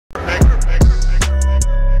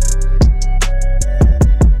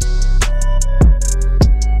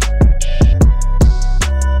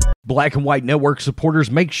Black and White Network supporters,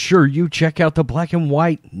 make sure you check out the Black and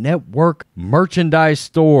White Network merchandise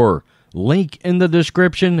store. Link in the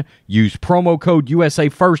description. Use promo code USA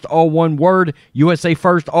First, all one word. USA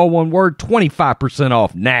First, all one word. 25%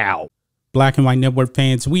 off now. Black and White Network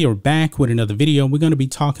fans, we are back with another video. We're going to be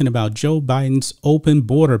talking about Joe Biden's open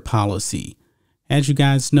border policy. As you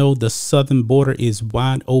guys know, the southern border is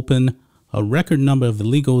wide open. A record number of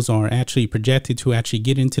illegals are actually projected to actually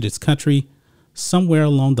get into this country, somewhere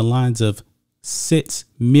along the lines of 6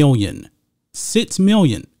 million. 6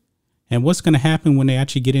 million. And what's going to happen when they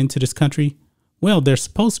actually get into this country? Well, they're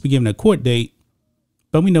supposed to be given a court date,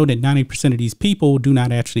 but we know that 90% of these people do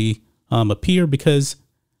not actually appear because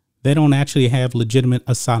they don't actually have legitimate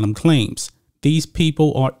asylum claims. These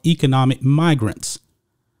people are economic migrants.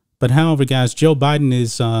 But however, guys, Joe Biden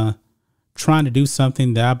is trying to do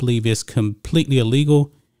something that I believe is completely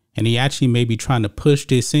illegal, and he actually may be trying to push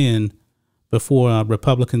this in before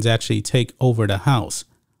Republicans actually take over the House.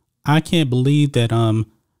 I can't believe that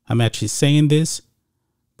I'm actually saying this,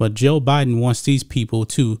 but Joe Biden wants these people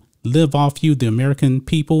to live off you, the American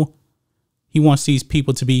people. He wants these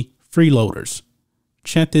people to be freeloaders.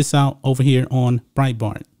 Check this out over here on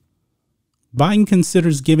Breitbart. Biden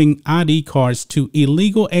considers giving ID cards to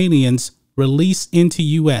illegal aliens released into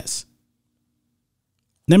U.S.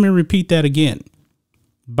 Let me repeat that again.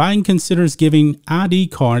 Biden considers giving ID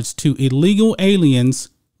cards to illegal aliens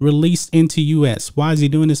released into U.S. Why is he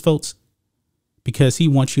doing this, folks? Because he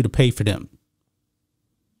wants you to pay for them.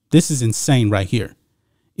 This is insane right here.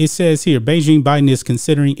 It says here, Beijing Biden is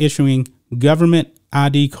considering issuing government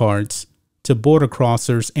ID cards to border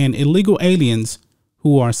crossers and illegal aliens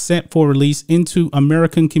who are set for release into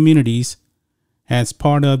American communities as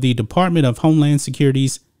part of the Department of Homeland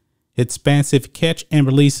Security's expansive catch and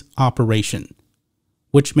release operation,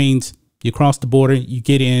 which means you cross the border, you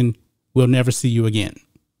get in, we'll never see you again.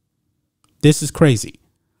 This is crazy.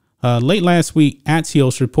 Late last week,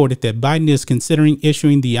 Axios reported that Biden is considering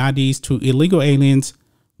issuing the IDs to illegal aliens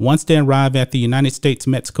once they arrive at the United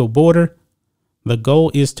States-Mexico border. The goal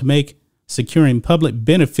is to make securing public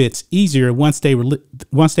benefits easier once they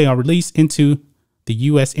are released into the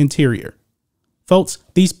U.S. interior. Folks,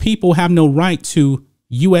 these people have no right to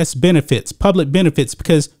U.S. benefits, public benefits,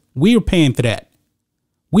 because we are paying for that.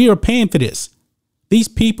 We are paying for this. These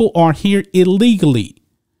people are here illegally.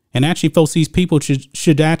 And actually, folks, these people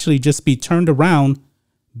should actually just be turned around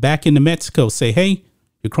back into Mexico. Say, hey,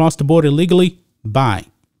 you crossed the border illegally. Bye.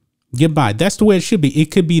 Goodbye. That's the way it should be.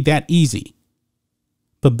 It could be that easy.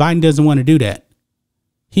 But Biden doesn't want to do that.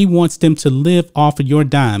 He wants them to live off of your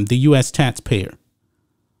dime, the U.S. taxpayer.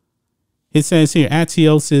 It says here,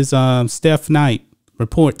 Axios' Steph Knight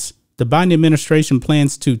reports the Biden administration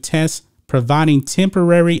plans to test providing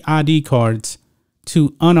temporary ID cards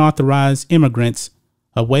to unauthorized immigrants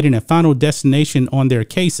awaiting a final destination on their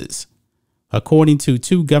cases, according to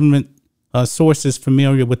two government sources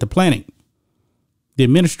familiar with the planning. The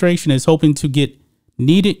administration is hoping to get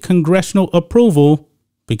needed congressional approval,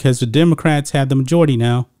 because the Democrats have the majority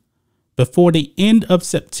now, before the end of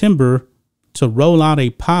September to roll out a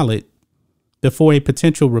pilot before a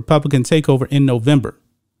potential Republican takeover in November.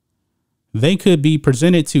 They could be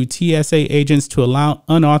presented to TSA agents to allow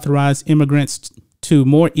unauthorized immigrants to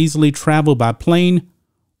more easily travel by plane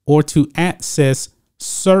or to access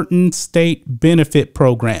certain state benefit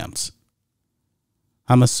programs.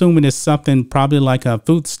 I'm assuming it's something probably like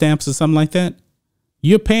food stamps or something like that.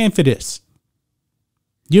 You're paying for this.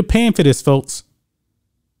 You're paying for this, folks.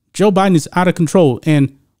 Joe Biden is out of control.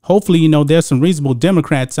 And hopefully, you know, there's some reasonable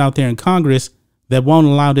Democrats out there in Congress that won't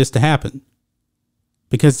allow this to happen,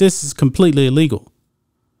 because this is completely illegal.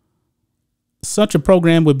 Such a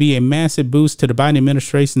program would be a massive boost to the Biden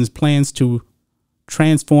administration's plans to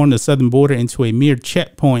transform the southern border into a mere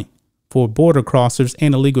checkpoint for border crossers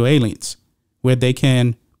and illegal aliens, where they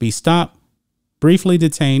can be stopped, briefly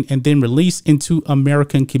detained, and then released into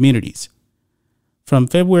American communities. From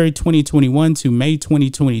February 2021 to May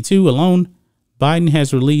 2022 alone, Biden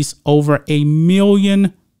has released over 1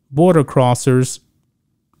 million border crossers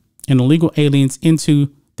and illegal aliens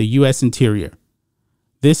into the U.S. interior.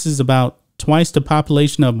 This is about twice the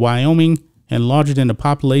population of Wyoming and larger than the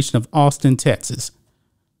population of Austin, Texas.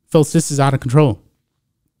 Folks, this is out of control.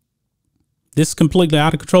 This is completely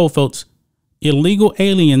out of control, folks. Illegal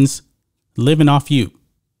aliens living off you.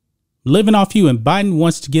 Living off you. And Biden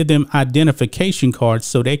wants to give them identification cards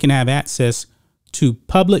so they can have access to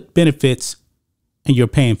public benefits, and you're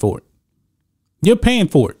paying for it. You're paying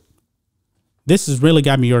for it. This has really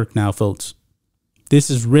got me irked now, folks. This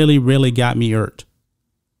has really got me irked.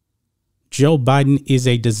 Joe Biden is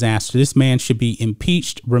a disaster. This man should be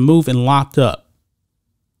impeached, removed, and locked up.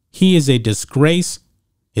 He is a disgrace.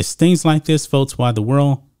 It's things like this, folks, why the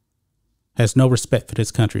world has no respect for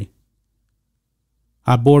this country.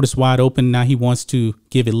 Our border's wide open. Now he wants to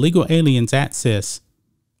give illegal aliens access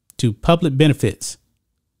to public benefits.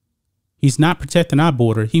 He's not protecting our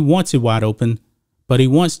border. He wants it wide open, but he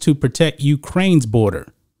wants to protect Ukraine's border.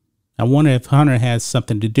 I wonder if Hunter has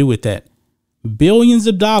something to do with that. Billions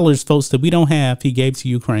of dollars, folks, that we don't have, he gave to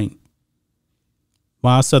Ukraine,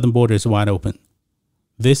 while our southern border is wide open.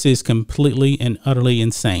 This is completely and utterly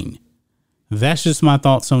insane. That's just my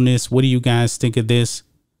thoughts on this. What do you guys think of this?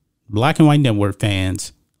 Black and White Network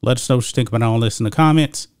fans, let us know what you think about all this in the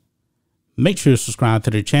comments. Make sure to subscribe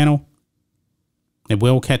to the channel, and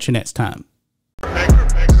we'll catch you next time.